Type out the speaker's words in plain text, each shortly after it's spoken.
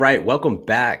Right, welcome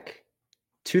back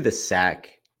to the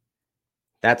Sack.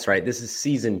 That's right, this is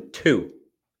season 2.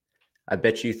 I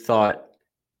bet you thought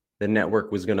the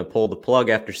network was going to pull the plug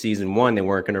after season 1. They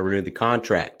weren't going to renew the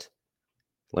contract.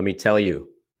 Let me tell you,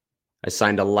 I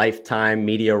signed a lifetime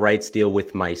media rights deal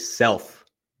with myself,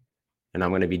 and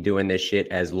I'm going to be doing this shit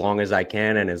as long as I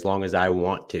can and as long as I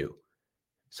want to.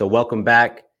 So welcome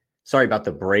back. Sorry about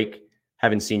the break.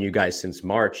 Haven't seen you guys since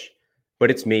March, but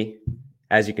it's me.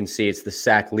 As you can see, it's the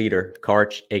Sack leader,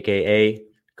 Carch, a.k.a.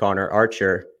 Connor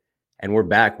Archer, and we're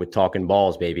back with Talking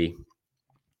Balls, baby.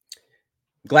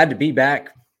 Glad to be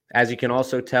back. As you can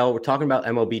also tell, we're talking about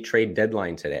Mlb Trade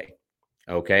Deadline today,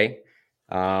 okay?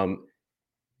 The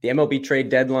Mlb Trade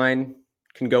Deadline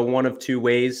can go one of two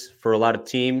ways for a lot of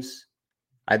teams.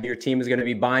 Either your team is going to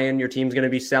be buying, your team's going to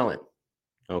be selling,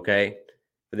 okay?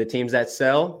 For the teams that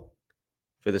sell,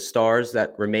 for the stars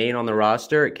that remain on the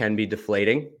roster, it can be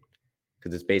deflating,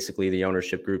 because it's basically the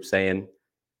ownership group saying,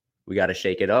 we got to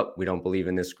shake it up. We don't believe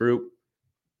in this group.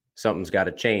 Something's got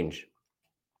to change.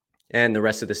 And the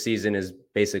rest of the season is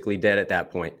basically dead at that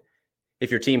point.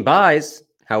 If your team buys,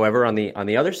 however, on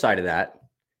the other side of that,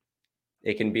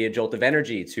 it can be a jolt of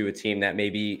energy to a team that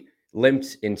may be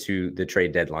limped into the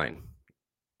trade deadline.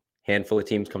 Handful of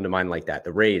teams come to mind like that.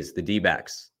 The Rays, the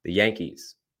D-backs, the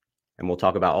Yankees. And we'll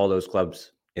talk about all those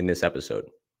clubs in this episode.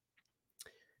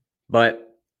 But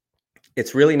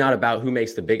it's really not about who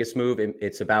makes the biggest move.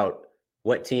 It's about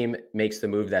what team makes the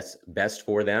move that's best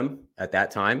for them at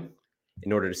that time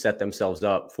in order to set themselves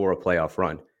up for a playoff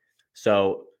run.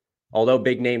 So although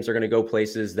big names are going to go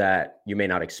places that you may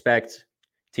not expect,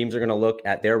 teams are going to look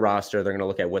at their roster. They're going to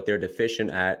look at what they're deficient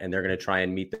at, and they're going to try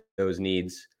and meet those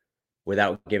needs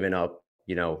without giving up,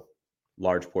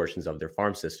 large portions of their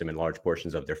farm system and large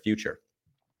portions of their future.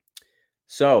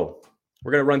 So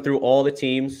we're going to run through all the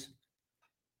teams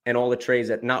and all the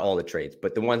trades not all the trades,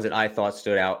 but the ones that I thought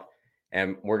stood out.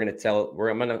 And I'm going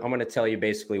to tell you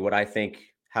basically what I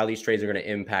think, how these trades are going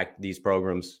to impact these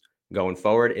programs going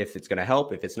forward. If it's going to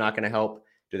help, if it's not going to help,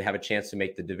 do they have a chance to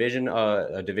make the division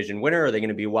a division winner? Or are they going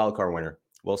to be a wild card winner?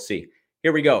 We'll see.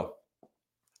 Here we go.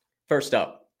 First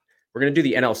up, we're going to do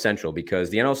the NL Central,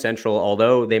 because the NL Central,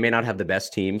 although they may not have the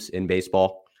best teams in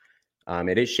baseball,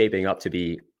 it is shaping up to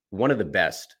be one of the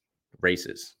best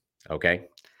races. Okay.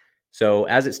 So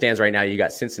as it stands right now, you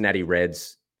got Cincinnati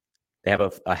Reds. They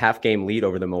have a half-game lead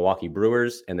over the Milwaukee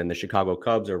Brewers, and then the Chicago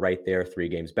Cubs are right there 3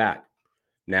 games back.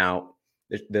 Now,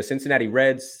 the Cincinnati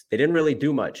Reds, they didn't really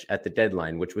do much at the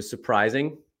deadline, which was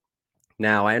surprising.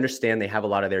 Now, I understand they have a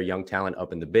lot of their young talent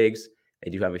up in the bigs. They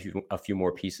do have a few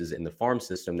more pieces in the farm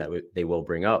system that they will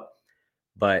bring up.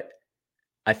 But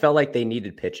I felt like they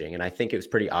needed pitching, and I think it was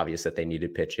pretty obvious that they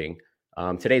needed pitching.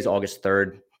 Today's August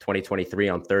 3rd, 2023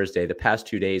 on Thursday. The past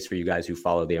 2 days for you guys who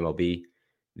follow the MLB,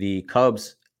 the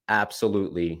Cubs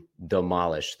absolutely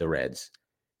demolished the Reds.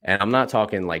 And I'm not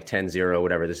talking like 10-0,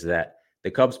 whatever this is at.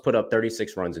 The Cubs put up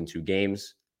 36 runs in 2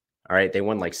 games. All right. They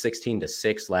won like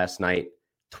 16-6 last night,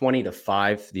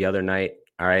 20-5 the other night.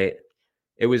 All right.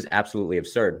 It was absolutely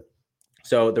absurd.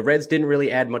 So the Reds didn't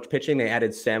really add much pitching. They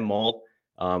added Sam Moll,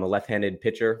 a left-handed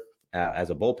pitcher, as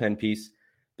a bullpen piece.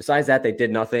 Besides that, they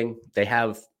did nothing. They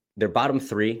have their bottom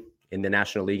 3 in the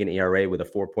National League in ERA with a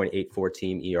 4.84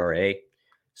 team ERA.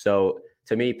 So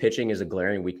to me, pitching is a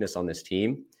glaring weakness on this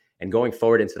team. And going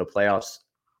forward into the playoffs,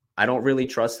 I don't really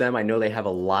trust them. I know they have a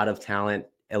lot of talent.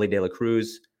 Ellie De La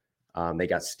Cruz, they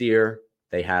got Steer.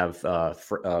 They have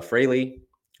Fraley,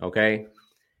 okay?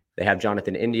 They have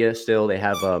Jonathan India still. They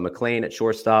have McLean at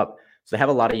shortstop. So they have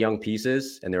a lot of young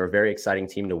pieces, and they're a very exciting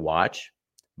team to watch.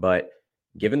 But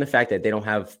given the fact that they don't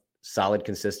have solid,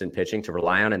 consistent pitching to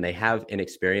rely on, and they have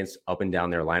inexperience up and down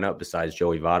their lineup besides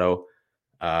Joey Votto,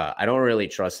 I don't really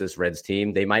trust this Reds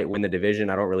team. They might win the division.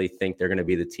 I don't really think they're going to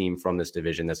be the team from this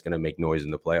division that's going to make noise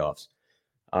in the playoffs.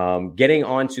 Getting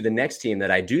on to the next team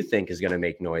that I do think is going to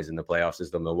make noise in the playoffs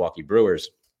is the Milwaukee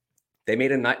Brewers. They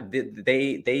made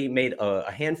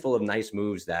a handful of nice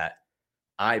moves that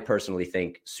I personally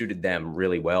think suited them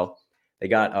really well. They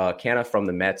got Canna from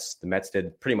the Mets. The Mets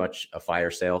did pretty much a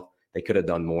fire sale. They could have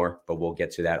done more, but we'll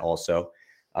get to that also.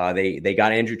 They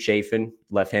got Andrew Chafin,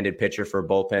 left-handed pitcher, for a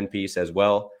bullpen piece as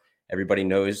well. Everybody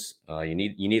knows you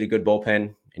need a good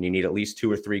bullpen, and you need at least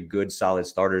 2 or 3 good, solid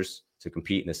starters to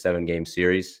compete in a 7-game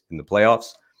series in the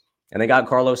playoffs. And they got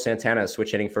Carlos Santana, a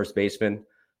switch-hitting first baseman.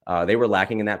 They were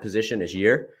lacking in that position this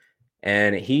year,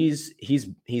 and he's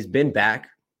been back,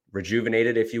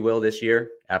 rejuvenated, if you will, this year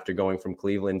after going from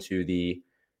Cleveland to the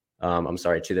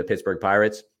Pittsburgh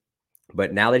Pirates.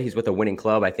 But now that he's with a winning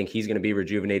club, I think he's going to be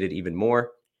rejuvenated even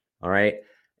more. All right.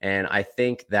 And I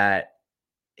think that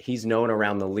he's known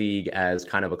around the league as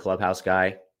kind of a clubhouse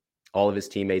guy. All of his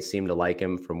teammates seem to like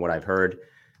him from what I've heard.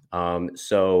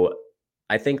 So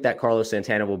I think that Carlos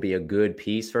Santana will be a good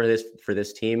piece for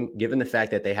this team, given the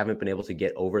fact that they haven't been able to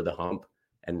get over the hump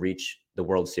and reach the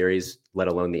World Series, let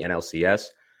alone the NLCS.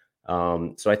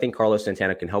 So I think Carlos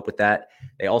Santana can help with that.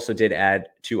 They also did add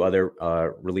 2 other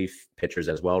relief pitchers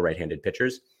as well, right-handed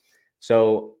pitchers.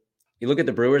 So you look at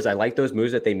the Brewers, I like those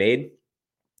moves that they made.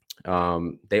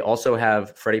 They also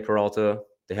have Freddie Peralta.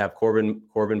 They have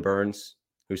Corbin Burns,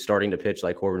 who's starting to pitch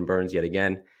like Corbin Burns yet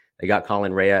again. They got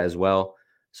Colin Rea as well.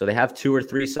 So they have 2 or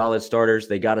 3 solid starters.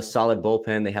 They got a solid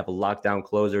bullpen. They have a lockdown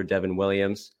closer, Devin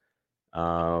Williams.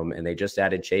 And they just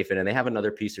added Chafin, and they have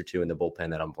another piece or 2 in the bullpen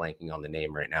that I'm blanking on the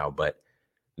name right now. But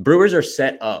the Brewers are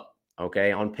set up,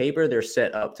 okay? On paper, they're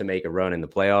set up to make a run in the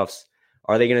playoffs.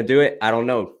 Are they going to do it? I don't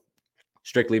know,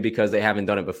 strictly because they haven't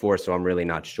done it before, so I'm really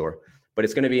not sure. But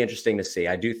it's going to be interesting to see.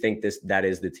 I do think that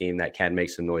is the team that can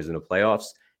make some noise in the playoffs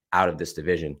out of this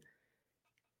division.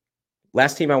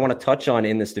 Last team I want to touch on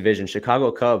in this division,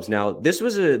 Chicago Cubs. Now, this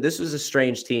was a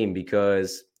strange team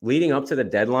because leading up to the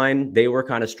deadline, they were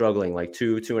kind of struggling like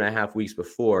 2.5 weeks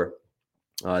before.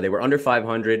 They were under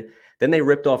 500. Then they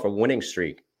ripped off a winning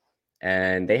streak,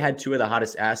 and they had 2 of the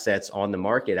hottest assets on the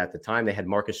market at the time. They had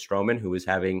Marcus Stroman, who was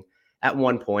having, at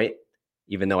one point,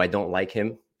 even though I don't like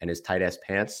him and his tight-ass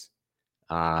pants,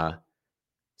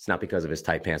 it's not because of his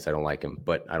tight pants I don't like him,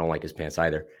 but I don't like his pants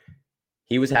either.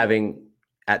 He was having...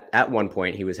 At one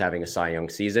point, he was having a Cy Young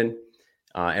season.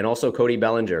 And also Cody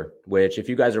Bellinger, which if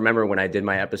you guys remember when I did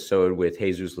my episode with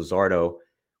Jesus Luzardo,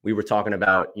 we were talking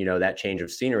about, that change of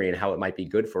scenery and how it might be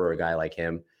good for a guy like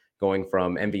him going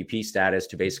from MVP status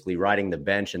to basically riding the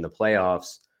bench in the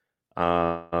playoffs.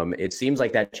 It seems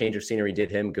like that change of scenery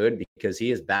did him good because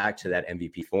he is back to that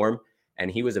MVP form. And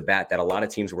he was a bat that a lot of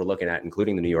teams were looking at,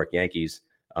 including the New York Yankees.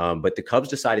 But the Cubs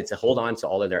decided to hold on to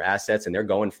all of their assets, and they're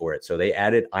going for it. So they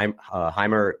added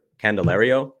Heimer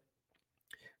Candelario.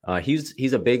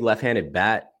 He's a big left-handed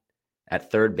bat at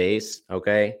third base,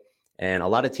 okay? And a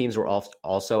lot of teams were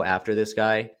also after this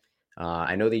guy.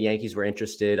 I know the Yankees were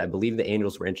interested. I believe the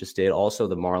Angels were interested. Also,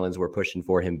 the Marlins were pushing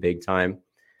for him big time.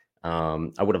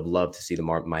 I would have loved to see the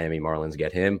Miami Marlins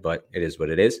get him, but it is what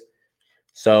it is.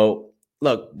 So,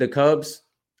 look, the Cubs...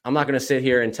 I'm not going to sit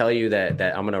here and tell you that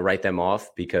I'm going to write them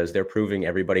off because they're proving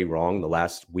everybody wrong the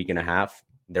last week and a half.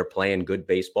 They're playing good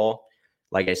baseball.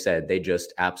 Like I said, they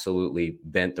just absolutely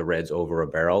bent the Reds over a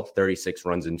barrel. 36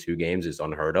 runs in 2 games is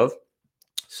unheard of.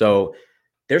 So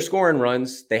they're scoring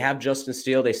runs. They have Justin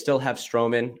Steele. They still have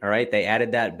Stroman. All right. They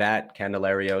added that bat,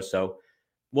 Candelario. So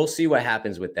we'll see what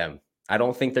happens with them. I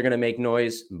don't think they're going to make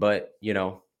noise, but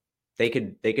they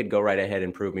could go right ahead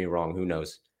and prove me wrong. Who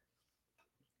knows?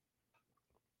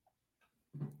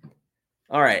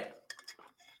 All right.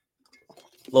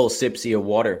 Little sipsy of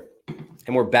water.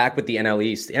 And we're back with the NL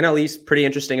East. The NL East, pretty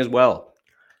interesting as well.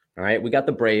 All right. We got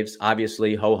the Braves,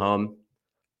 obviously, ho-hum.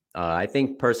 I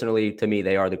think personally, to me,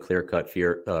 they are the clear-cut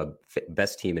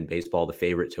best team in baseball, the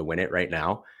favorite to win it right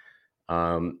now.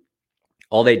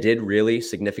 All they did really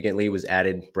significantly was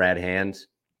added Brad Hand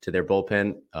to their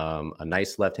bullpen, a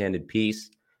nice left-handed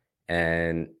piece.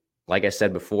 And like I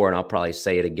said before, and I'll probably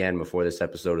say it again before this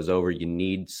episode is over, you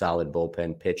need solid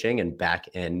bullpen pitching and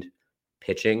back-end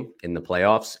pitching in the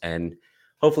playoffs. And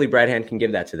hopefully Brad Hand can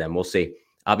give that to them. We'll see.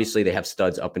 Obviously, they have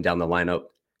studs up and down the lineup.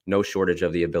 No shortage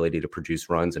of the ability to produce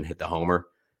runs and hit the homer.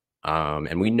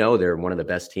 And we know they're one of the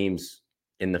best teams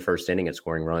in the first inning at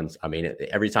scoring runs. I mean,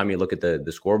 every time you look at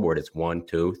the scoreboard, it's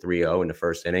 1-2, 3-0 in the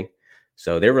first inning.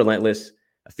 So they're relentless.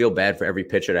 I feel bad for every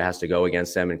pitcher that has to go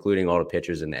against them, including all the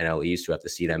pitchers in the NL East who have to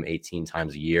see them 18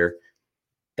 times a year.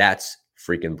 That's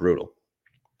freaking brutal.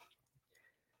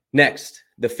 Next,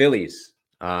 the Phillies.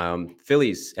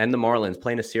 Phillies and the Marlins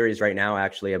playing a series right now,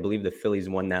 actually. I believe the Phillies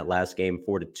won that last game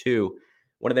 4-2.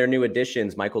 One of their new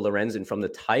additions, Michael Lorenzen from the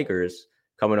Tigers,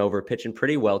 coming over, pitching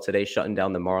pretty well today, shutting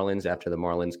down the Marlins after the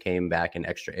Marlins came back in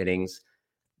extra innings.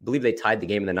 I believe they tied the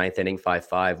game in the 9th inning,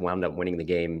 5-5, wound up winning the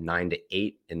game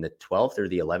 9-8 in the 12th or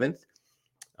the 11th.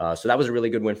 So that was a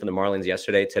really good win for the Marlins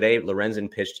yesterday. Today,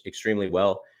 Lorenzen pitched extremely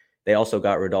well. They also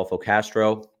got Rodolfo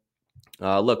Castro.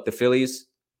 Look, the Phillies,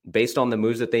 based on the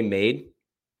moves that they made,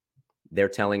 they're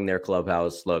telling their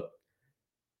clubhouse, look,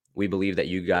 we believe that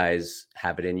you guys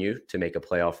have it in you to make a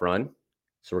playoff run.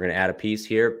 So we're going to add a piece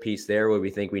here, piece there where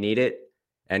we think we need it,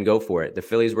 and go for it. The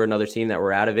Phillies were another team that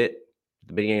were out of it at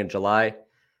the beginning of July.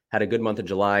 Had a good month of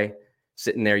July,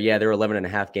 sitting there. Yeah, they're 11 and a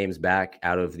half games back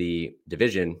out of the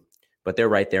division, but they're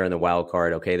right there in the wild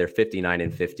card. Okay, they're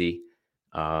 59-50,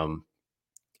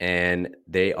 and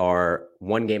they are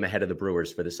 1 game ahead of the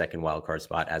Brewers for the second wild card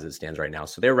spot as it stands right now.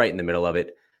 So they're right in the middle of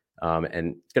it.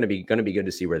 And it's going to be good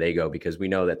to see where they go, because we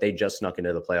know that they just snuck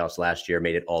into the playoffs last year,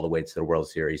 made it all the way to the World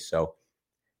Series. So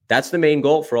that's the main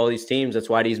goal for all these teams. That's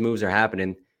why these moves are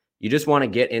happening. You just want to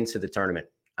get into the tournament.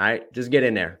 All right, just get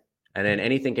in there, and then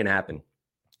anything can happen.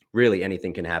 Really,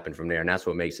 anything can happen from there, and that's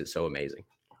what makes it so amazing.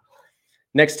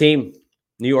 Next team,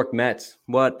 New York Mets.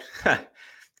 What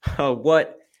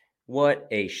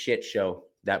a shit show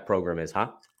that program is,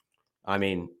 huh? I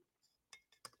mean,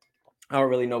 I don't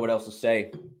really know what else to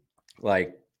say.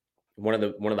 Like, one of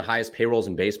the highest payrolls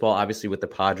in baseball, obviously with the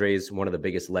Padres, one of the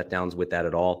biggest letdowns with that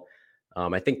at all.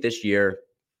 I think this year,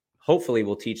 hopefully,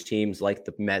 we'll teach teams like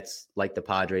the Mets, like the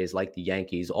Padres, like the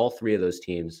Yankees, all three of those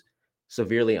teams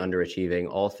severely underachieving.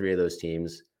 All three of those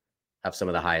teams have some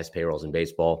of the highest payrolls in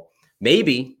baseball.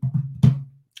 Maybe,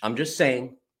 I'm just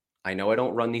saying, I know I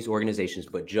don't run these organizations,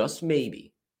 but just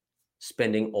maybe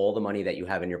spending all the money that you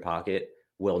have in your pocket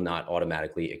will not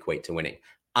automatically equate to winning.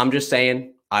 I'm just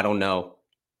saying, I don't know.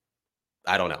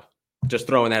 Just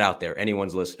throwing that out there.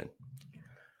 Anyone's listening.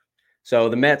 So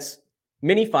the Mets,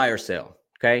 mini fire sale.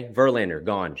 Okay. Verlander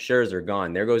gone. Scherzer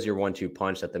gone. There goes your 1-2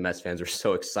 punch that the Mets fans are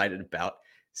so excited about.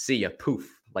 See ya. Poof.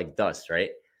 Like dust,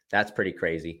 right? That's pretty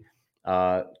crazy.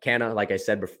 Canna, like I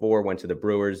said before, went to the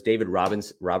Brewers. David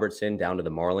Robertson down to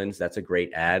the Marlins. That's a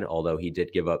great ad, although he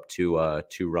did give up two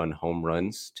 2-run home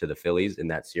runs to the Phillies in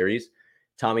that series.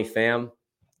 Tommy Pham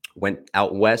went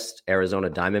out west, Arizona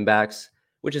Diamondbacks,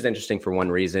 which is interesting for one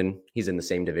reason. He's in the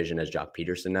same division as Jock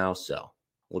Peterson now, so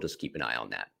we'll just keep an eye on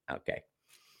that. Okay.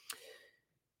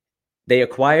 They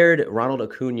acquired Ronald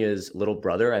Acuna's little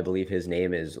brother. I believe his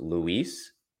name is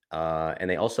Luis. And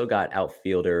they also got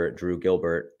outfielder Drew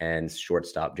Gilbert and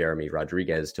shortstop Jeremy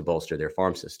Rodriguez to bolster their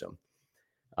farm system.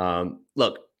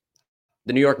 Look,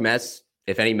 the New York Mets,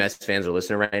 if any Mets fans are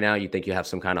listening right now, you think you have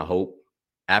some kind of hope.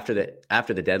 After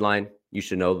the deadline, you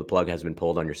should know the plug has been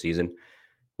pulled on your season.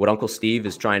 What Uncle Steve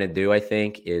is trying to do, I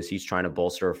think, is he's trying to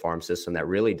bolster a farm system that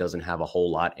really doesn't have a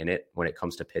whole lot in it when it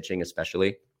comes to pitching,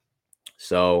 especially.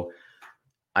 So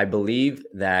I believe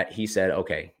that he said,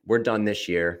 okay, we're done this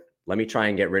year. Let me try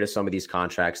and get rid of some of these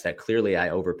contracts that clearly I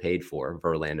overpaid for,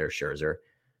 Verlander, Scherzer.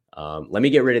 Let me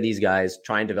get rid of these guys,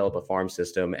 try and develop a farm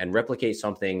system and replicate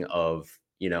something of,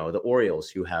 the Orioles,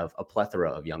 who have a plethora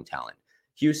of young talent.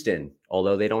 Houston,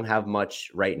 although they don't have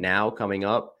much right now coming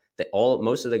up,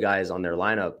 most of the guys on their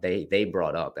lineup, they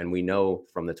brought up. And we know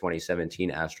from the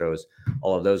 2017 Astros,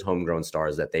 all of those homegrown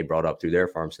stars that they brought up through their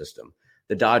farm system.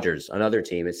 The Dodgers, another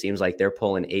team, it seems like they're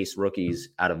pulling ace rookies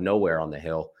out of nowhere on the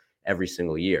hill every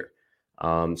single year.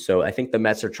 So I think the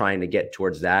Mets are trying to get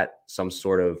towards that, some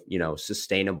sort of,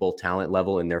 sustainable talent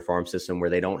level in their farm system where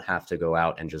they don't have to go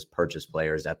out and just purchase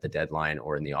players at the deadline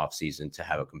or in the offseason to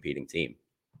have a competing team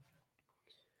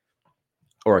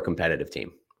or a competitive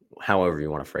team, however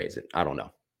you want to phrase it. I don't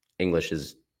know. English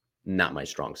is not my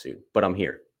strong suit, but I'm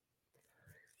here.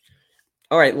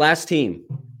 All right, last team.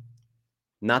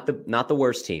 Not the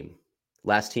worst team.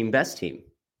 Last team, best team.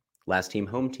 Last team,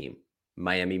 home team.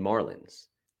 Miami Marlins.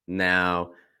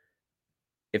 Now,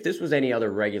 if this was any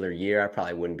other regular year, I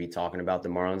probably wouldn't be talking about the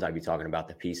Marlins. I'd be talking about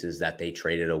the pieces that they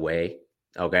traded away.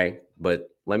 Okay. But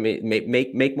let me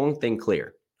make one thing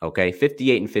clear. Okay.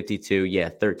 58-52. Yeah.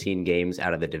 13 games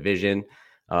out of the division.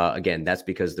 Again, that's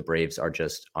because the Braves are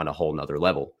just on a whole nother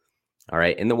level. All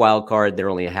right. In the wild card, they're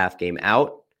only a half game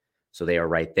out. So they are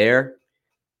right there.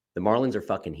 The Marlins are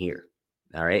fucking here.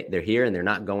 All right. They're here and they're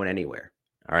not going anywhere.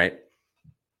 All right.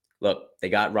 Look, they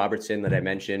got Robertson that I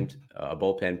mentioned, a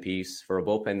bullpen piece for a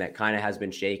bullpen that kind of has been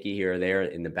shaky here or there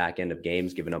in the back end of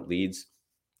games, giving up leads.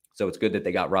 So it's good that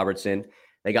they got Robertson.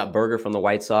 They got Berger from the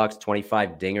White Sox,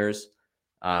 25 dingers.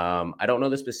 I don't know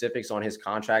the specifics on his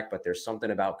contract, but there's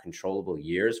something about controllable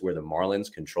years where the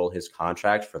Marlins control his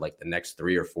contract for like the next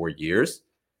 3 or 4 years.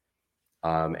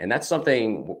 And that's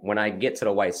something when I get to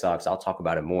the White Sox, I'll talk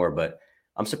about it more, but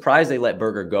I'm surprised they let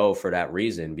Berger go for that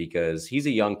reason, because he's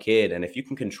a young kid. And if you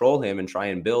can control him and try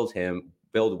and build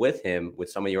with him with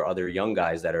some of your other young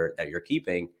guys that you're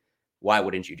keeping, why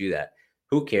wouldn't you do that?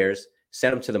 Who cares?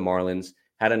 Send him to the Marlins.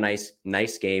 Had a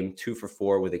nice game, 2 for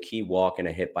 4 with a key walk and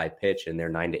a hit by pitch in their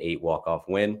 9-8 walk-off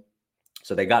win.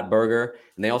 So they got Berger,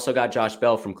 and they also got Josh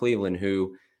Bell from Cleveland,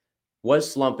 who was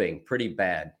slumping pretty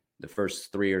bad the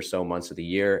first 3 or so months of the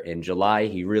year. In July,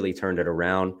 he really turned it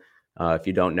around. If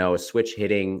you don't know, a switch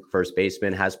hitting first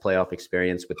baseman, has playoff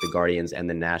experience with the Guardians and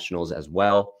the Nationals as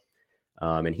well.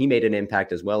 And he made an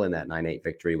impact as well in that 9-8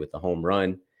 victory with the home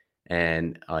run.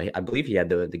 And I believe he had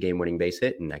the game-winning base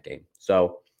hit in that game.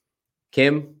 So,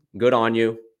 Kim, good on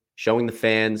you. Showing the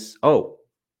fans. Oh,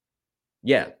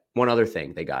 yeah, one other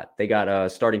thing they got. They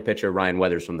got starting pitcher Ryan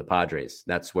Weathers from the Padres.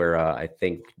 That's where I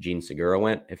think Gene Segura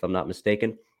went, if I'm not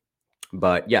mistaken.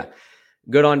 But yeah,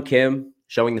 good on Kim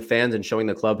showing the fans and showing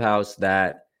the clubhouse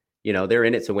that, they're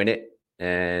in it to win it.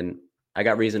 And I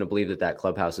got reason to believe that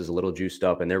clubhouse is a little juiced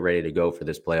up and they're ready to go for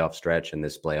this playoff stretch and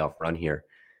this playoff run here.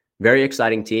 Very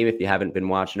exciting team. If you haven't been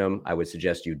watching them, I would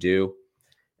suggest you do.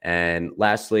 And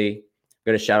lastly, I'm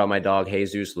going to shout out my dog,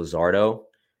 Jesus Luzardo.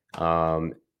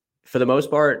 For the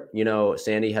most part,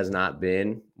 Sandy has not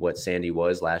been what Sandy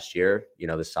was last year,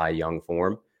 the Cy Young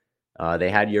form. They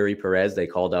had Yuri Perez. They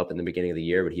called up in the beginning of the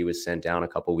year, but he was sent down a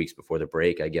couple weeks before the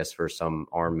break, I guess, for some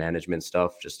arm management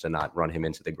stuff, just to not run him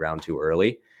into the ground too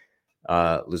early.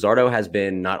 Luzardo has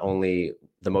been not only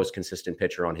the most consistent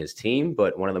pitcher on his team,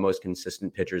 but one of the most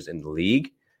consistent pitchers in the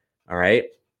league. All right.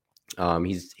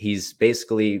 He's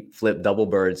basically flipped double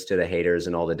birds to the haters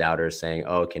and all the doubters saying,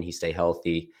 oh, can he stay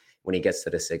healthy? When he gets to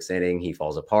the 6th inning, he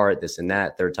falls apart, this and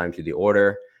that, third time through the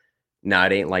order. No,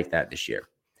 it ain't like that this year.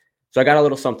 So I got a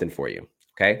little something for you.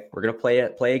 Okay. We're going to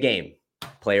play a game.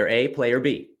 Player A, player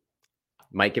B.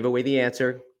 Might give away the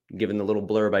answer, given the little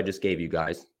blurb I just gave you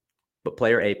guys. But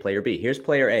player A, player B. Here's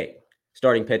player A,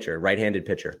 starting pitcher, right-handed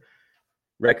pitcher.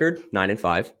 Record,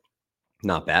 9-5.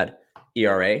 Not bad.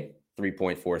 ERA,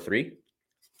 3.43.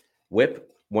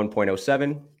 WHIP,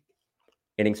 1.07.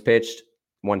 Innings pitched,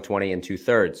 120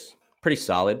 2/3. Pretty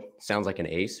solid. Sounds like an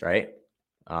ace, right?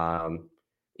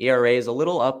 ERA is a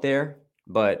little up there,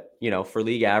 but, for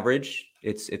league average,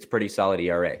 it's pretty solid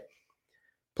ERA.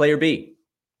 Player B,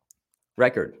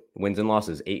 record, wins and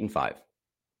losses, 8-5.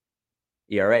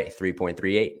 ERA,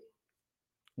 3.38.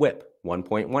 WHIP,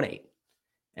 1.18.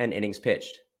 And innings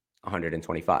pitched,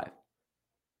 125.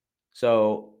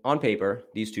 So on paper,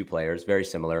 these two players, very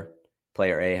similar.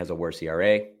 Player A has a worse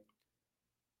ERA,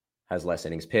 has less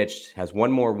innings pitched, has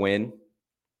one more win,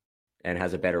 and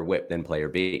has a better WHIP than player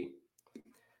B.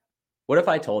 What if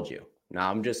I told you? Now,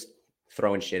 I'm just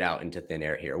throwing shit out into thin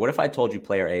air here. What if I told you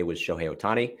player A was Shohei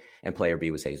Ohtani and player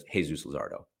B was Jesus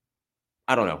Luzardo?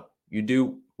 I don't know. You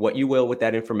do what you will with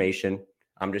that information.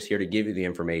 I'm just here to give you the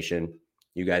information.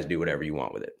 You guys do whatever you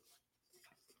want with it.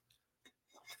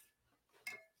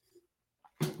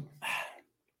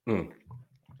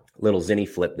 Little Zinni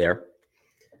flip there.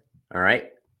 All right.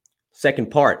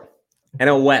 Second part,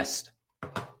 NL West.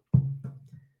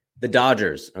 The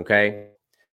Dodgers, okay,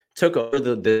 took over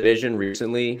the division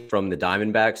recently from the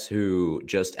Diamondbacks, who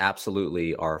just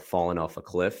absolutely are falling off a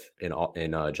cliff in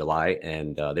July,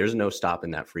 and there's no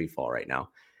stopping that free fall right now.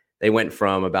 They went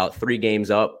from about 3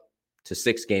 games up to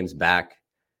 6 games back.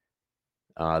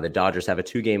 The Dodgers have a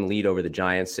 2-game lead over the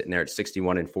Giants, sitting there at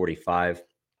 61-45.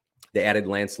 They added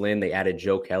Lance Lynn. They added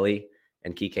Joe Kelly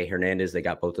and Kike Hernandez. They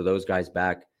got both of those guys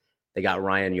back. They got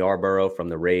Ryan Yarbrough from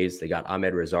the Rays. They got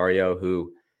Ahmed Rosario,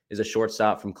 who is a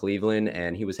shortstop from Cleveland,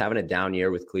 and he was having a down year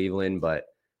with Cleveland, but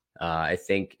I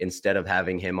think instead of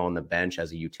having him on the bench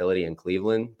as a utility in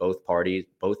Cleveland, both parties,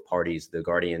 the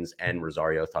Guardians and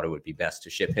Rosario, thought it would be best to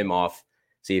ship him off,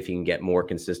 see if he can get more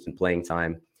consistent playing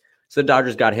time. So the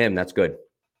Dodgers got him. That's good.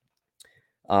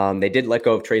 They did let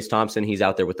go of Trace Thompson. He's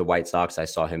out there with the White Sox. I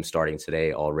saw him starting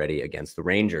today already against the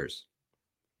Rangers.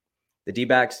 The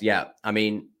D-backs,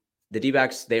 the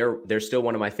D-backs, they're still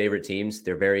one of my favorite teams.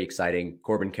 They're very exciting.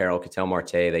 Corbin Carroll, Ketel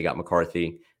Marte, they got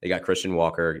McCarthy, they got Christian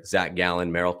Walker, Zach Gallen,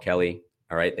 Merrill Kelly.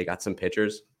 All right, they got some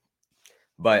pitchers.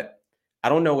 But I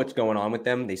don't know what's going on with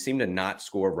them. They seem to not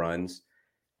score runs.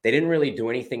 They didn't really do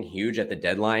anything huge at the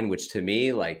deadline, which to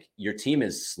me, your team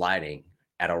is sliding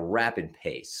at a rapid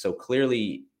pace. So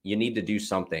clearly you need to do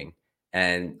something.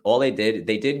 And all they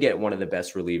did get one of the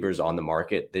best relievers on the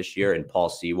market this year in Paul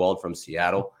Sewald from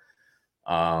Seattle.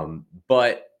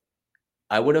 But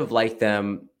I would have liked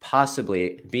them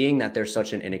possibly, being that they're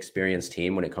such an inexperienced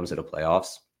team when it comes to the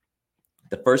playoffs.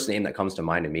 The first name that comes to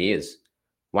mind to me is,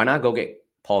 why not go get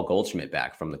Paul Goldschmidt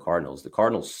back from the Cardinals? The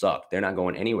Cardinals suck. They're not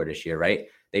going anywhere this year, right?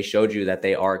 They showed you that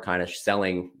they are kind of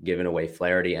selling, giving away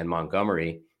Flaherty and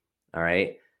Montgomery. All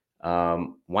right.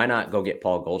 Why not go get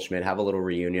Paul Goldschmidt, have a little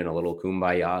reunion, a little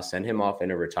kumbaya, send him off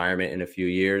into retirement in a few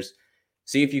years.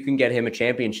 See if you can get him a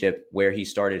championship where he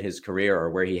started his career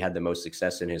or where he had the most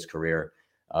success in his career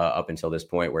up until this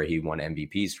point where he won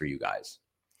MVPs for you guys.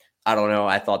 I don't know.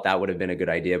 I thought that would have been a good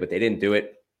idea, but they didn't do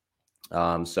it.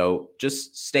 So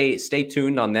just stay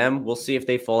tuned on them. We'll see if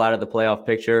they fall out of the playoff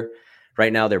picture.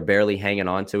 Right now, they're barely hanging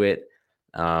on to it.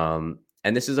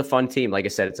 And this is a fun team. Like I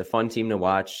said, it's a fun team to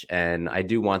watch, and I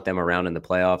do want them around in the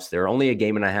playoffs. They're only a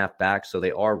game and a half back, so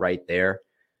they are right there,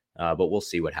 but we'll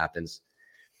see what happens.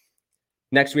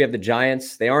 Next, we have the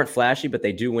Giants. They aren't flashy, but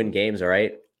they do win games, all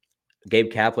right?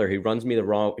 Gabe Kapler, he rubs me the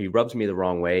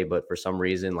wrong way, but for some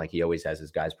reason, he always has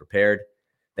his guys prepared.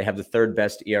 They have the third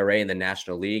best ERA in the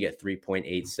National League at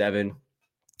 3.87.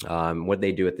 What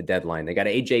they do at the deadline? They got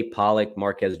AJ Pollock,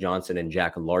 Marquez Johnson, and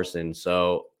Jack Larson.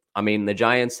 So, I mean, the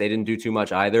Giants, they didn't do too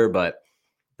much either, but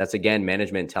that's, again,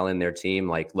 management telling their team,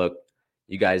 like, look,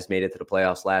 you guys made it to the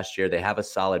playoffs last year. They have a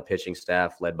solid pitching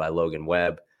staff led by Logan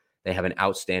Webb. They have an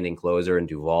outstanding closer in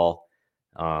Duval.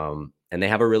 And they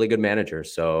have a really good manager.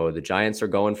 So the Giants are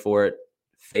going for it.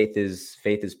 Faith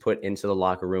is put into the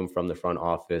locker room from the front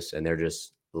office, and they're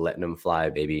just letting them fly,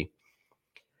 baby.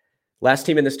 Last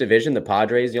team in this division, the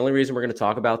Padres. The only reason we're going to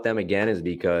talk about them again is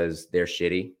because they're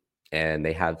shitty and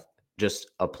they have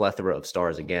just a plethora of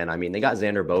stars again. I mean, they got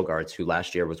Xander Bogaerts, who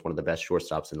last year was one of the best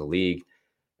shortstops in the league.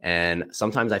 And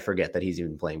sometimes I forget that he's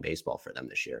even playing baseball for them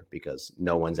this year because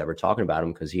no one's ever talking about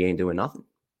him because he ain't doing nothing.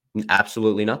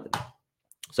 Absolutely nothing.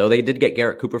 So they did get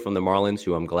Garrett Cooper from the Marlins,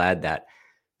 who I'm glad that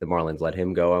the Marlins let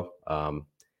him go. Kind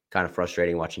of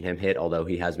frustrating watching him hit, although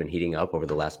he has been heating up over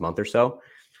the last month or so.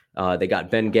 They got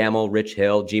Ben Gamel, Rich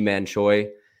Hill, G-Man Choi.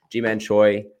 G-Man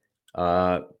Choi,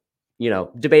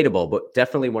 debatable, but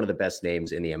definitely one of the best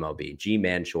names in the MLB.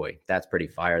 G-Man Choi. That's pretty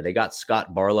fire. They got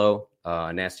Scott Barlow,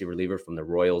 a nasty reliever from the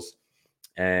Royals.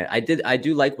 And I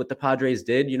do like what the Padres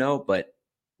did, but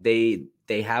they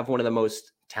have one of the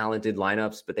most talented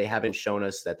lineups, but they haven't shown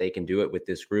us that they can do it with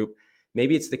this group.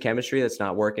 Maybe it's the chemistry that's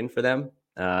not working for them.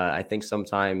 I think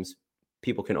sometimes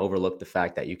people can overlook the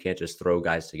fact that you can't just throw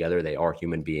guys together. They are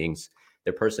human beings.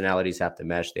 Their personalities have to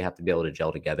mesh. They have to be able to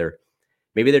gel together.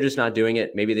 Maybe they're just not doing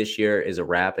it. Maybe this year is a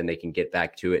wrap and they can get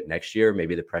back to it next year.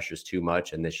 Maybe the pressure's too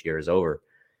much and this year is over.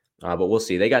 But we'll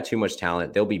see. They got too much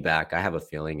talent. They'll be back. I have a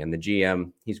feeling. And the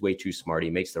GM, he's way too smart. He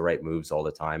makes the right moves all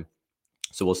the time.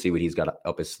 So we'll see what he's got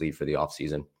up his sleeve for the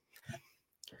offseason.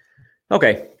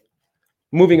 Okay.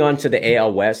 Moving on to the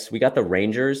AL West, we got the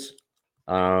Rangers.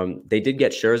 They did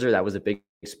get Scherzer. That was a big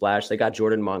splash. They got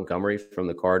Jordan Montgomery from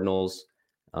the Cardinals.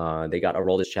 They got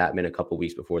Aroldis Chapman a couple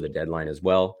weeks before the deadline as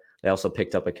well. They also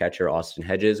picked up a catcher, Austin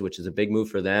Hedges, which is a big move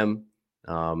for them.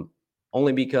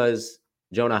 Only because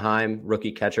Jonah Heim,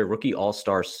 rookie catcher, rookie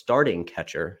all-star starting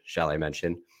catcher, shall I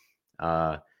mention,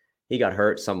 he got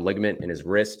hurt, some ligament in his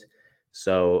wrist.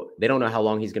 So they don't know how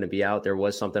long he's going to be out. There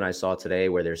was something I saw today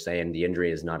where they're saying the injury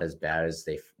is not as bad as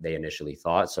they initially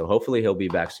thought. So hopefully he'll be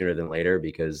back sooner than later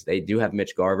because they do have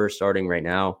Mitch Garver starting right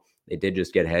now. They did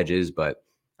just get Hedges, but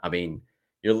I mean,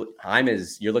 you're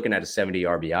looking at a 70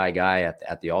 RBI guy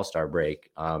at the All-Star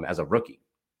break as a rookie.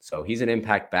 So he's an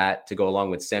impact bat to go along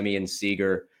with Semien,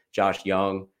 Seager, Josh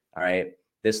Young. All right,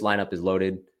 this lineup is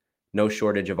loaded. No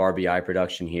shortage of RBI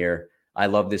production here. I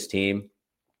love this team.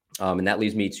 And that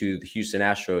leads me to the Houston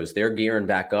Astros. They're gearing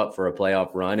back up for a playoff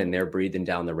run, and they're breathing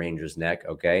down the Rangers' neck,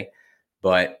 okay?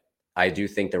 But I do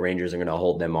think the Rangers are going to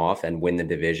hold them off and win the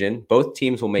division. Both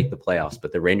teams will make the playoffs,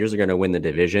 but the Rangers are going to win the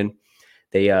division.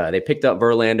 They picked up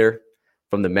Verlander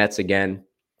from the Mets again,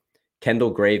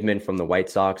 Kendall Graveman from the White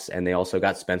Sox, and they also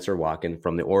got Spencer Watkins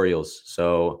from the Orioles.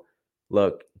 So,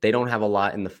 look, they don't have a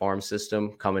lot in the farm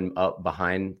system coming up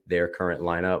behind their current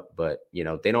lineup, but,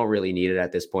 they don't really need it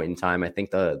at this point in time. I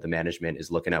think the management is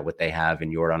looking at what they have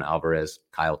in Yordan Alvarez,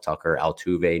 Kyle Tucker,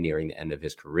 Altuve nearing the end of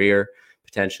his career,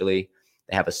 potentially.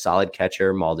 They have a solid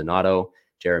catcher, Maldonado,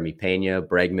 Jeremy Pena,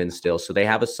 Bregman still. So they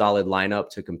have a solid lineup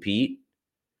to compete.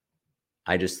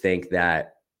 I just think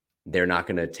that they're not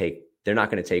going to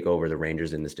take over the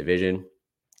Rangers in this division.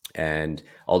 And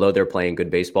although they're playing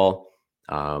good baseball,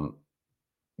 I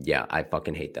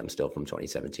fucking hate them still from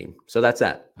 2017. So that's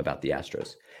that about the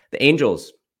Astros. The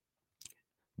Angels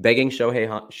begging Shohei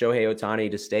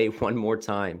Ohtani to stay one more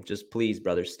time. Just please,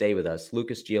 brother, stay with us.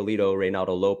 Lucas Giolito,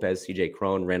 Reynaldo Lopez, CJ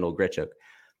Cron, Randall Grichuk.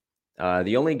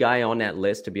 The only guy on that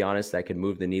list, to be honest, that could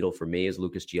move the needle for me is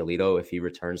Lucas Giolito if he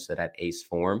returns to that ace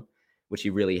form, which he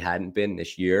really hadn't been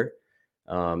this year.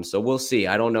 So we'll see.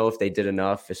 I don't know if they did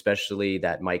enough, especially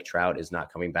that Mike Trout is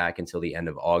not coming back until the end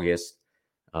of August.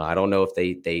 I don't know if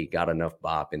they got enough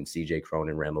bop in CJ Cron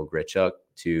and Randall Grichuk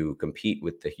to compete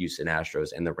with the Houston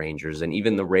Astros and the Rangers and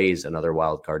even the Rays, another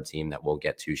wild card team that we'll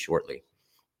get to shortly.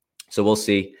 So we'll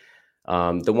see.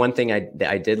 The one thing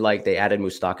I did like, they added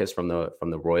Moustakas from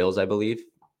the Royals, I believe.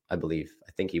 I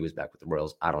think he was back with the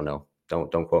Royals. I don't know.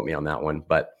 Don't quote me on that one,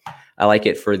 but I like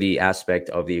it for the aspect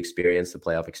of the experience, the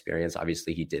playoff experience.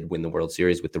 Obviously, he did win the World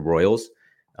Series with the Royals,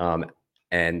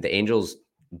 and the Angels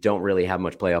don't really have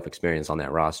much playoff experience on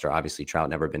that roster. Obviously, Trout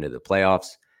never been to the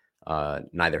playoffs.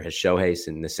 Neither has Shohei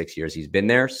in the 6 years he's been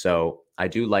there. So I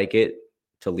do like it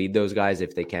to lead those guys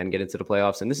if they can get into the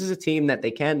playoffs. And this is a team that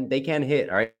they can hit.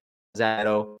 All right,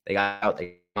 Zato, they got out,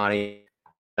 they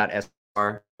got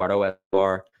SR, Bardo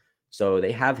SR. So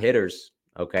they have hitters.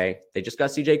 Okay, they just got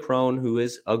CJ Cron, who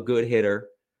is a good hitter.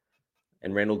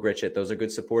 and Randall Gritchett. Those are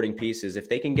good supporting pieces. If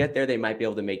they can get there, they might be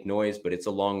able to make noise, but it's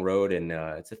a long road, and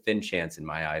it's a thin chance in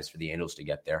my eyes for the Angels to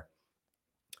get there.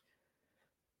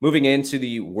 Moving into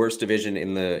the worst division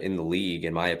in the league,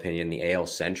 in my opinion, the AL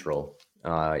Central.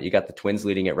 You got the Twins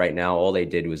leading it right now. All they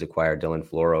did was acquire Dylan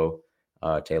Floro,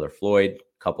 Taylor Floyd,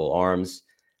 couple arms.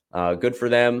 Good for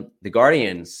them. The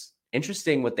Guardians,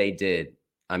 interesting what they did.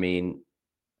 I mean,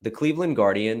 the Cleveland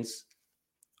Guardians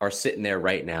are sitting there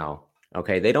right now.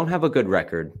 Okay, they don't have a good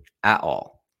record at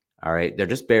all. All right, they're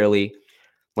just barely.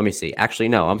 Let me see. Actually,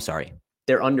 no, I'm sorry.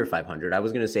 They're under 500. I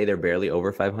was going to say they're barely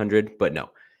over 500, but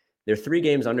no. They're 3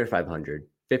 games under 500,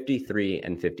 53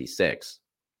 and 56.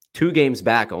 2 games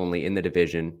back only in the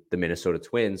division. The Minnesota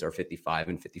Twins are 55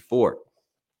 and 54.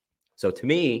 So to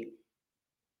me,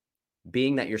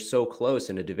 being that you're so close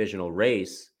in a divisional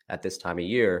race at this time of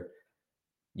year,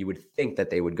 you would think that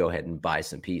they would go ahead and buy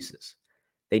some pieces.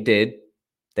 They did.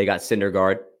 They got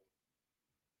Syndergaard.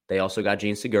 They also got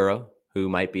Gene Segura, who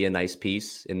might be a nice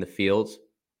piece in the field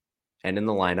and in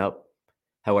the lineup.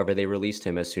 However, they released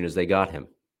him as soon as they got him.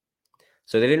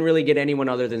 So they didn't really get anyone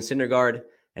other than Syndergaard,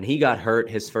 and he got hurt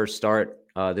his first start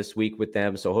this week with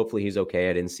them. So hopefully he's okay.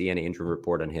 I didn't see any injury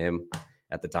report on him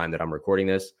at the time that I'm recording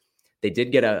this. They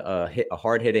did get a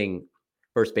hard-hitting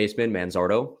first baseman,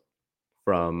 Manzardo,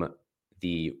 from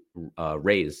the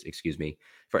Rays,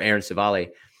 for Aaron Civale.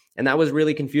 And that was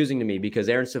really confusing to me because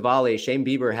Aaron Civale, Shane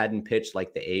Bieber hadn't pitched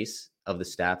like the ace of the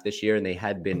staff this year, and they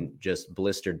had been just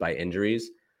blistered by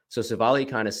injuries. So Civale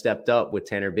kind of stepped up with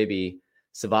Tanner Bibby.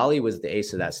 Civale was the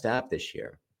ace of that staff this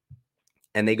year.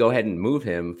 And they go ahead and move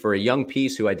him for a young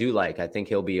piece who I do like. I think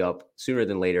he'll be up sooner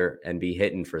than later and be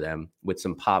hitting for them with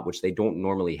some pop, which they don't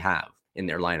normally have in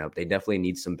their lineup. They definitely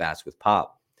need some bats with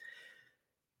pop.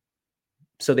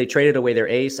 So they traded away their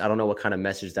ace. I don't know what kind of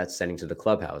message that's sending to the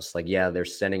clubhouse. Like, yeah, they're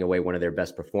sending away one of their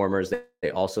best performers.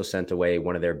 They also sent away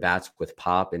one of their bats with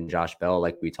pop and Josh Bell,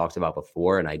 like we talked about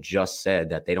before. And I just said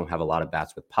that they don't have a lot of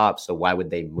bats with pop. So why would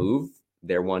they move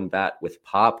their one bat with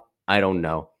pop? I don't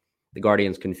know. The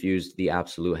Guardians confused the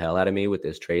absolute hell out of me with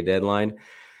this trade deadline.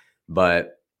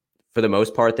 But for the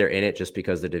most part, they're in it just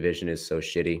because the division is so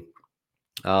shitty.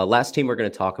 Last team we're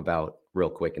going to talk about real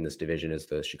quick in this division is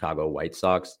the Chicago White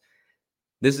Sox.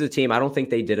 This is a team, I don't think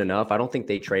they did enough. I don't think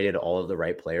they traded all of the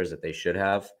right players that they should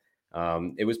have.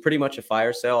 It was pretty much a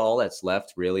fire sale. All that's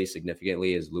left really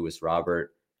significantly is Luis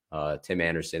Robert, Tim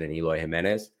Anderson, and Eloy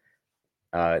Jimenez.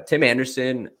 Tim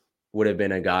Anderson would have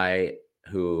been a guy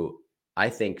who I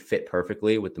think fit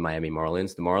perfectly with the Miami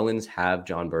Marlins. The Marlins have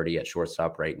John Birdie at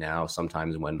shortstop right now.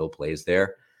 Sometimes Wendell plays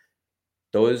there.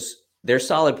 They're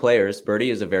solid players. Birdie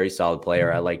is a very solid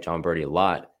player. I like John Birdie a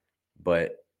lot.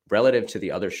 But relative to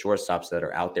the other shortstops that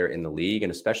are out there in the league,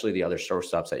 and especially the other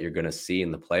shortstops that you're going to see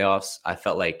in the playoffs, I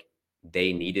felt like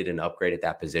they needed an upgrade at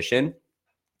that position.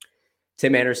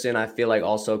 Tim Anderson, I feel like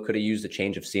also could have used a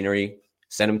change of scenery.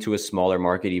 Send him to a smaller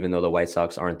market, even though the White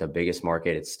Sox aren't the biggest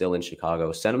market. It's still in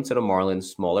Chicago. Send him to the Marlins,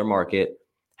 smaller market.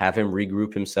 Have him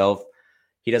regroup himself.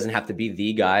 He doesn't have to be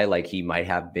the guy like he might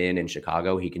have been in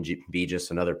Chicago. He can be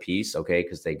just another piece, okay?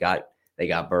 Because they got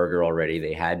Berger already.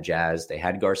 They had Jazz. They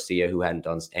had Garcia, who hadn't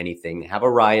done anything. They have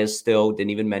Arias still.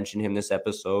 Didn't even mention him this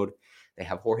episode. They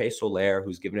have Jorge Soler,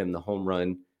 who's given him the home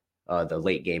run, the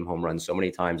late game home run so many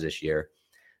times this year.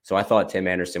 So I thought Tim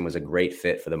Anderson was a great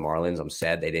fit for the Marlins. I'm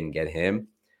sad they didn't get him.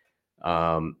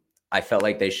 I felt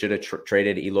like they should have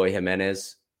traded Eloy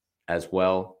Jimenez as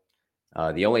well.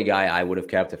 The only guy I would have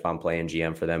kept if I'm playing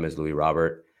GM for them is Luis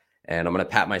Robert. And I'm going to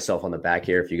pat myself on the back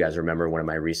here. If you guys remember one of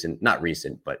my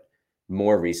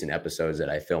more recent episodes that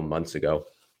I filmed months ago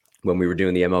when we were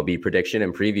doing the MLB prediction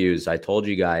and previews, I told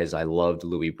you guys I loved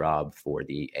Luis Rob for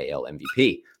the AL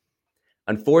MVP.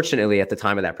 Unfortunately, at the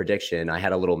time of that prediction, I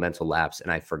had a little mental lapse and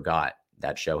I forgot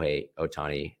that Shohei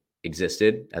Ohtani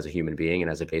existed as a human being and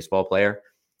as a baseball player.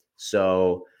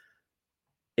 So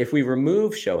if we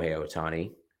remove Shohei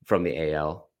Ohtani from the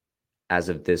AL as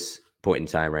of this point in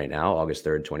time right now, August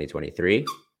 3rd, 2023,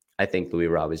 I think Luis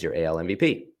Rob is your AL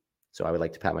MVP. So I would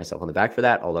like to pat myself on the back for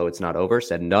that, although it's not over,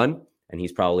 said and done. And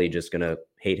he's probably just going to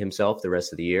hate himself the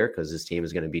rest of the year because his team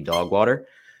is going to be dog water.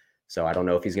 So I don't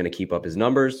know if he's going to keep up his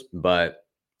numbers, but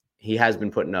he has been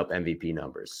putting up MVP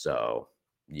numbers. So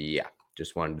yeah,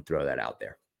 just wanted to throw that out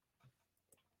there.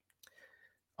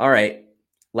 All right,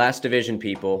 last division,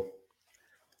 people.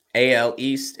 AL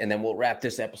East, and then we'll wrap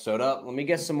this episode up. Let me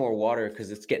get some more water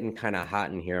because it's getting kind of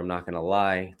hot in here. I'm not going to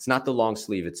lie. It's not the long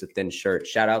sleeve. It's a thin shirt.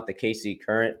 Shout out the KC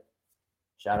Current.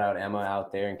 Shout out Emma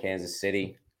out there in Kansas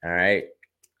City. All right.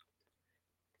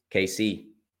 KC.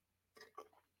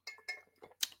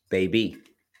 Baby.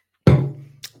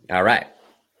 All right.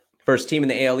 First team in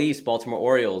the AL East, Baltimore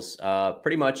Orioles.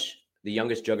 Pretty much the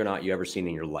youngest juggernaut you ever seen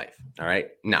in your life. All right.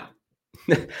 No,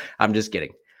 I'm just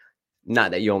kidding.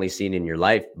 Not that you only seen in your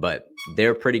life, but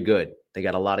they're pretty good. They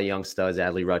got a lot of young studs.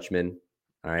 Adley Rutschman.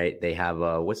 All right. They have,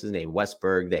 what's his name?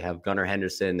 Westberg. They have Gunnar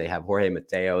Henderson. They have Jorge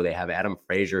Mateo. They have Adam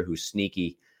Frazier, who's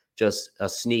sneaky, just a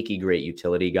sneaky great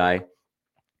utility guy.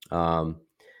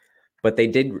 But they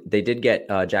did get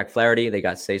Jack Flaherty. They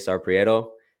got Cesar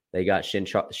Prieto. They got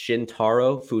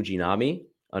Shintaro Fujinami,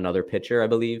 another pitcher, I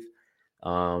believe.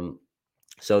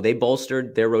 So they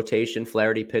bolstered their rotation.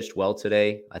 Flaherty pitched well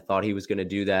today. I thought he was going to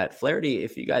do that. Flaherty,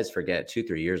 if you guys forget,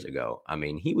 2-3 years ago, I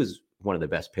mean, he was one of the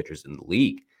best pitchers in the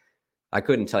league. I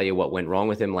couldn't tell you what went wrong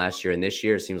with him last year and this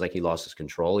year. It seems like he lost his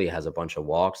control. He has a bunch of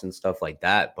walks and stuff like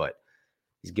that, but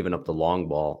he's given up the long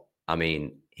ball. I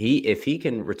mean, if he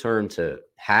can return to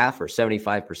half or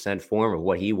 75% form of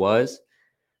what he was,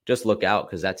 just look out,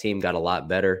 because that team got a lot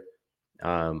better.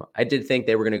 I did think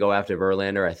they were going to go after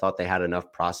Verlander. I thought they had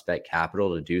enough prospect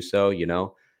capital to do so. You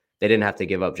know, they didn't have to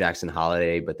give up Jackson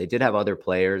Holiday, but they did have other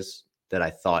players that I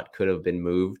thought could have been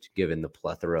moved given the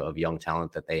plethora of young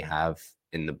talent that they have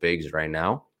in the bigs right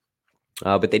now.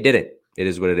 But they didn't. It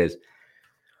is what it is.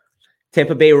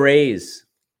 Tampa Bay Rays.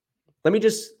 Let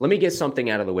me get something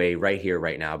out of the way right here,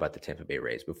 right now about the Tampa Bay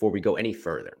Rays before we go any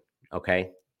further.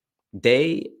 Okay.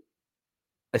 They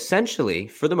essentially,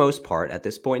 for the most part, at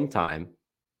this point in time,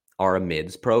 are a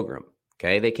mids program.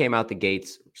 Okay. They came out the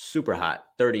gates super hot,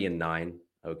 30-9.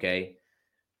 Okay.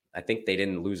 I think they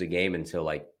didn't lose a game until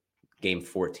like game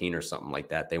 14 or something like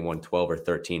that. They won 12 or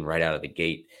 13 right out of the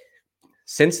gate.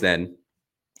 Since then,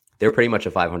 they're pretty much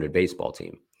a 500 baseball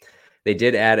team. They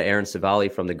did add Aaron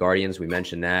Savali from the Guardians. We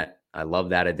mentioned that. I love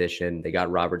that addition. They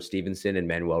got Robert Stevenson and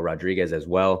Manuel Rodriguez as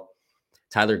well.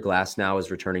 Tyler Glasnow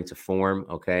is returning to form.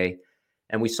 Okay.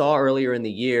 And we saw earlier in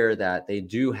the year that they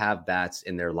do have bats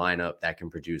in their lineup that can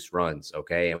produce runs.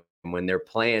 Okay. And when they're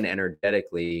playing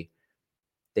energetically,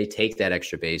 they take that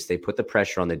extra base. They put the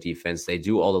pressure on the defense. They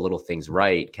do all the little things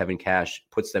right. Kevin Cash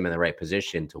puts them in the right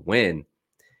position to win.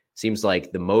 Seems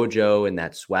like the mojo and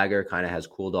that swagger kind of has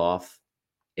cooled off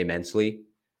immensely.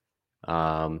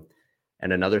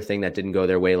 And another thing that didn't go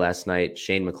their way last night,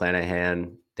 Shane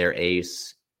McClanahan, their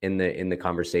ace in the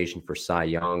conversation for Cy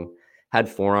Young, had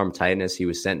forearm tightness. He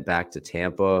was sent back to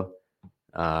Tampa,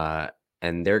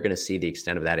 and they're going to see the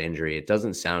extent of that injury. It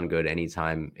doesn't sound good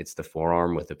anytime it's the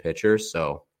forearm with the pitcher.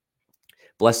 So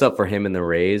bless up for him and the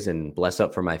Rays, and bless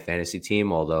up for my fantasy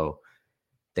team, although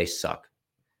they suck.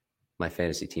 My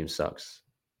fantasy team sucks.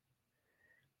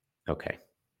 Okay.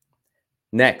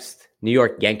 Next, New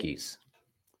York Yankees.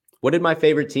 What did my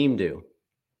favorite team do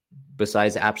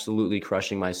besides absolutely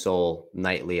crushing my soul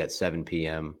nightly at 7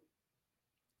 p.m.?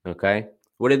 Okay.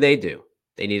 What did they do?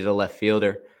 They needed a left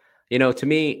fielder. You know, to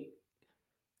me,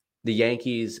 the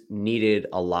Yankees needed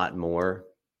a lot more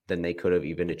than they could have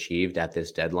even achieved at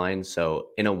this deadline. So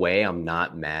in a way, I'm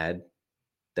not mad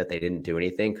that they didn't do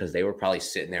anything, because they were probably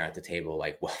sitting there at the table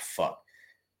like, well, fuck,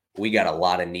 we got a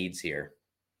lot of needs here,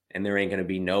 and there ain't going to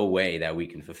be no way that we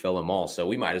can fulfill them all. So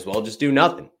we might as well just do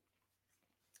nothing.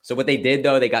 So what they did,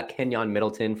 though, they got Kenyon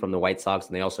Middleton from the White Sox,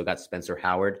 and they also got Spencer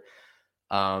Howard.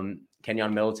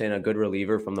 Kenyon Middleton, a good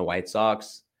reliever from the White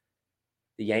Sox.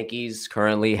 The Yankees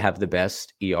currently have the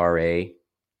best ERA,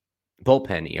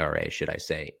 bullpen ERA, should I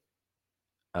say,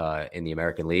 in the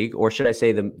American League, or should I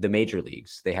say the major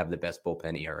leagues? They have the best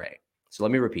bullpen ERA. So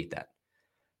let me repeat that.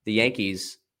 The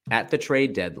Yankees at the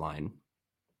trade deadline,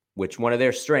 which one of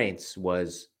their strengths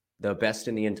was the best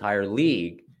in the entire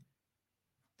league,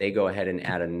 they go ahead and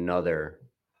add another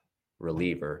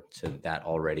reliever to that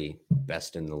already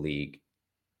best in the league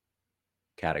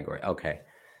category. Okay.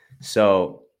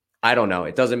 So I don't know.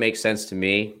 It doesn't make sense to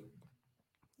me.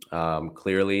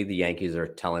 Clearly the Yankees are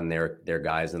telling their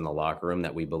guys in the locker room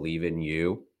that we believe in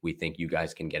you. We think you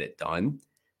guys can get it done.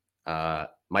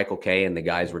 Michael Kay and the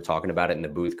guys were talking about it in the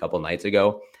booth a couple nights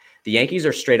ago. The Yankees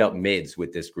are straight up mids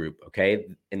with this group. Okay.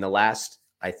 In the last,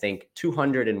 I think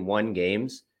 201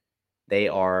 games, they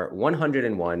are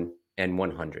 101 and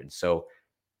 100. So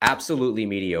absolutely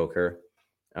mediocre.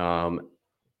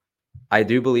 I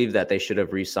do believe that they should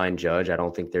have re-signed Judge. I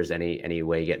don't think there's any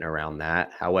way getting around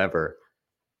that. However,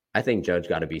 I think Judge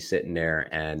got to be sitting there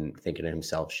and thinking to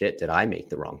himself, shit, did I make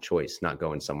the wrong choice not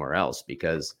going somewhere else?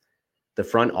 Because the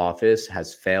front office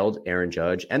has failed Aaron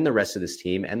Judge and the rest of this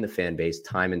team and the fan base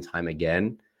time and time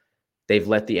again. They've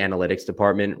let the analytics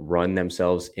department run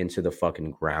themselves into the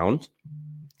fucking ground.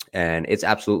 And it's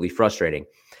absolutely frustrating.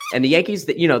 And the Yankees,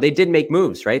 they did make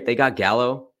moves, right? They got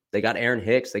Gallo, they got Aaron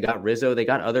Hicks, they got Rizzo, they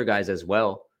got other guys as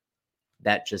well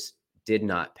that just did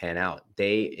not pan out.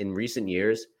 In recent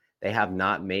years, They have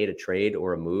not made a trade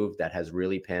or a move that has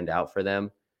really panned out for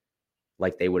them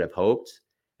like they would have hoped.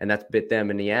 And that's bit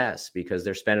them in the ass because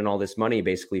they're spending all this money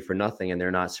basically for nothing, and they're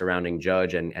not surrounding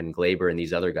Judge and Glaber and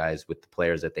these other guys with the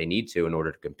players that they need to in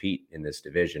order to compete in this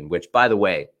division, which, by the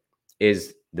way,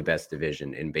 is the best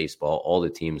division in baseball. All the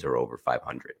teams are over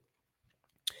 500.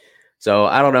 So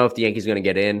I don't know if the Yankees are going to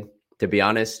get in. To be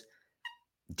honest,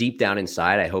 deep down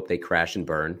inside, I hope they crash and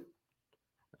burn.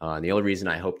 And the only reason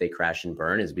I hope they crash and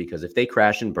burn is because if they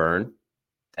crash and burn,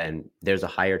 then there's a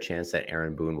higher chance that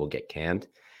Aaron Boone will get canned.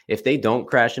 If they don't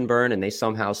crash and burn and they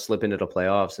somehow slip into the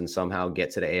playoffs and somehow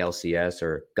get to the ALCS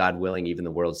or, God willing, even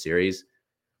the World Series,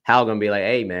 Hal going to be like,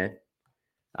 hey, man,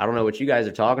 I don't know what you guys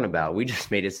are talking about. We just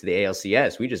made it to the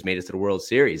ALCS. We just made it to the World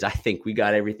Series. I think we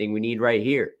got everything we need right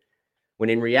here. When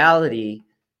in reality,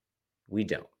 we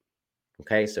don't.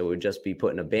 Okay, so it would just be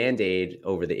putting a Band-Aid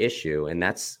over the issue. And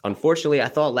that's, unfortunately, I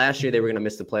thought last year they were going to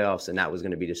miss the playoffs, and that was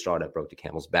going to be the straw that broke the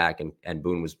camel's back, and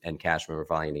Boone and Cashman were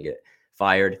finally going to get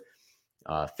fired.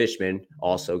 Fishman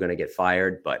also going to get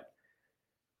fired, but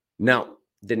no,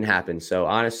 didn't happen. So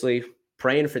honestly,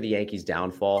 praying for the Yankees'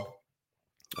 downfall.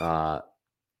 I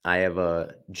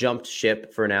have jumped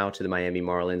ship for now to the Miami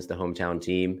Marlins, the hometown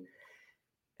team.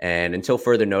 And until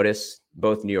further notice,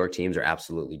 both New York teams are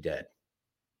absolutely dead.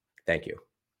 Thank you.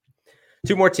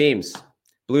 Two more teams.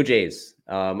 Blue Jays,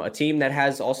 a team that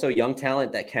has also young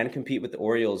talent that can compete with the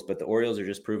Orioles, but the Orioles are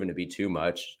just proven to be too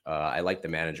much. I like the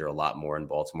manager a lot more in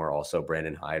Baltimore. Also,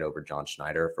 Brandon Hyde over John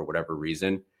Schneider for whatever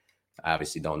reason. I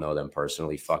obviously don't know them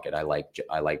personally. Fuck it. I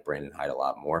like Brandon Hyde a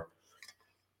lot more.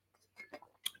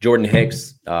 Jordan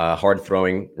Hicks,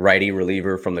 hard-throwing righty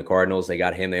reliever from the Cardinals. They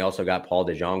got him. They also got Paul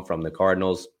DeJong from the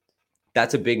Cardinals.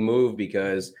 That's a big move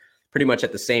because pretty much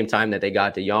at the same time that they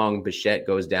got DeJong, Bichette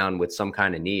goes down with some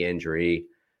kind of knee injury.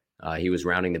 He was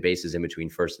rounding the bases in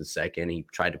between first and second. He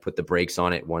tried to put the brakes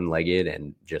on it one-legged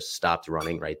and just stopped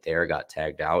running right there, got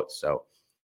tagged out. So,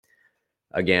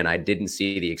 again, I didn't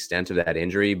see the extent of that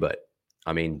injury, but,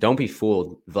 I mean, don't be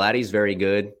fooled. Vladdy's very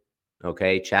good,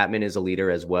 okay? Chapman is a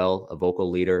leader as well, a vocal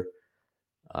leader.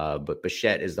 But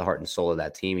Bichette is the heart and soul of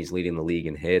that team. He's leading the league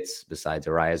in hits besides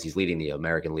Arias. He's leading the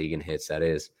American League in hits, that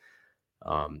is.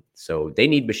 So they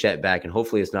need Bichette back, and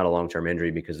hopefully it's not a long-term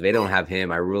injury because if they don't have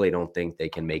him, I really don't think they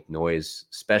can make noise,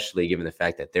 especially given the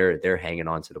fact that they're hanging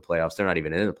on to the playoffs. They're not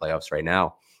even in the playoffs right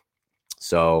now.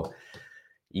 So,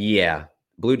 yeah,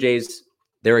 Blue Jays,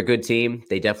 they're a good team.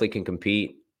 They definitely can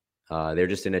compete. They're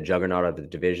just in a juggernaut of the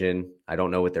division. I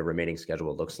don't know what their remaining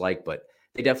schedule looks like, but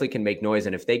they definitely can make noise.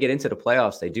 And if they get into the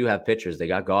playoffs, they do have pitchers. They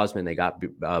got Gausman. They got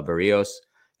Barrios.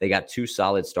 They got two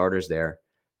solid starters there.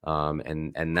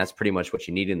 And that's pretty much what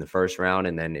you need in the first round.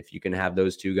 And then if you can have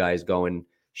those two guys going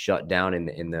shut down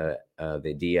in the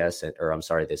DS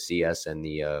the CS and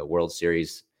the World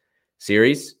Series,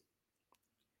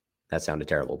 that sounded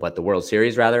terrible, but the World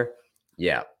Series rather.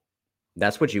 Yeah,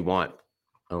 that's what you want.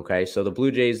 Okay. So the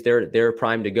Blue Jays, they're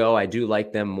primed to go. I do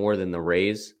like them more than the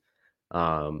Rays.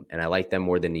 And I like them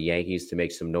more than the Yankees to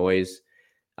make some noise.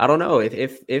 I don't know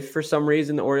if for some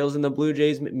reason the Orioles and the Blue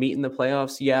Jays meet in the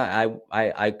playoffs. Yeah,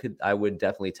 I would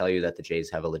definitely tell you that the Jays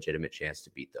have a legitimate chance to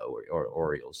beat the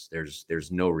Orioles.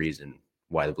 There's no reason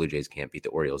why the Blue Jays can't beat the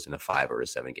Orioles in a 5 or a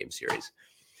 7 game series.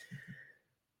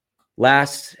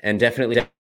 Last and definitely.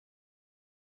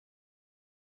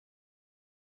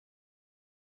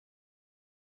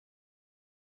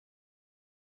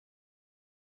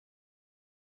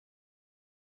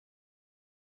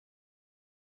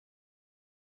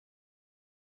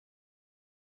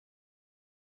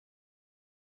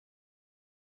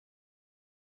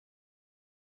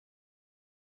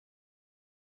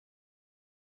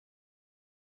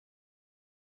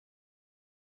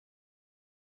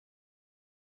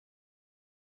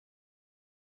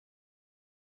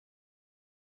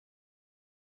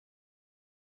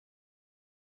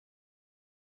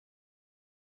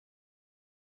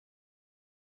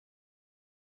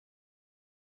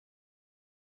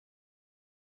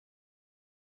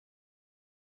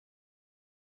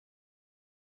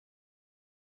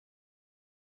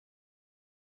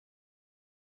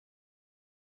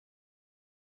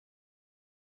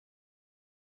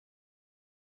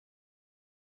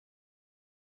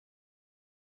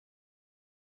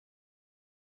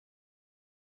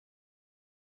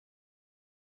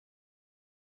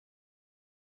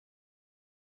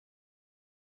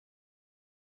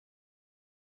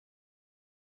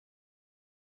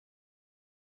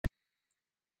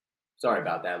 Sorry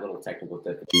about that, little technical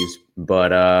difficulties,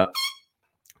 but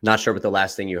not sure what the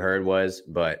last thing you heard was.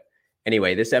 But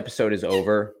anyway, this episode is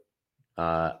over.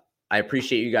 I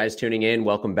appreciate you guys tuning in.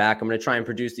 Welcome back. I'm going to try and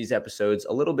produce these episodes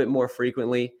a little bit more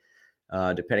frequently.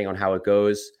 depending on how it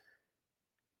goes.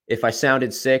 If I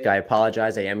sounded sick, I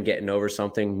apologize. I am getting over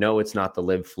something. No, it's not the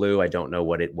Mlb flu. I don't know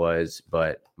what it was,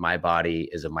 but my body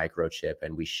is a microchip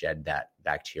and we shed that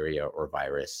bacteria or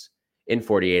virus in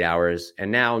 48 hours.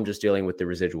 And now I'm just dealing with the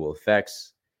residual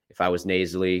effects. If I was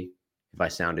nasally, if I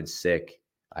sounded sick,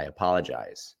 I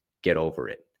apologize. Get over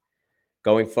it.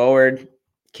 Going forward,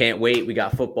 can't wait. We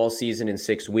got football season in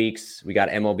 6 weeks. We got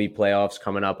MLB playoffs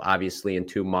coming up, obviously, in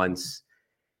 2 months.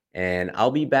 And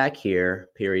I'll be back here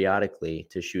periodically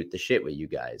to shoot the shit with you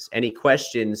guys. Any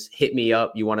questions, hit me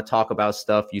up. You want to talk about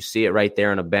stuff, you see it right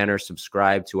there on a banner.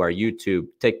 Subscribe to our YouTube,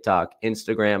 TikTok,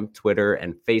 Instagram, Twitter,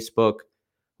 and Facebook.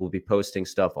 We'll be posting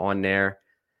stuff on there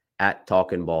at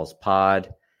Talkin' Balls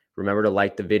Pod. Remember to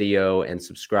like the video and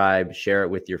subscribe. Share it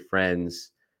with your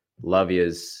friends. Love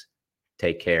yous.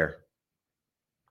 Take care.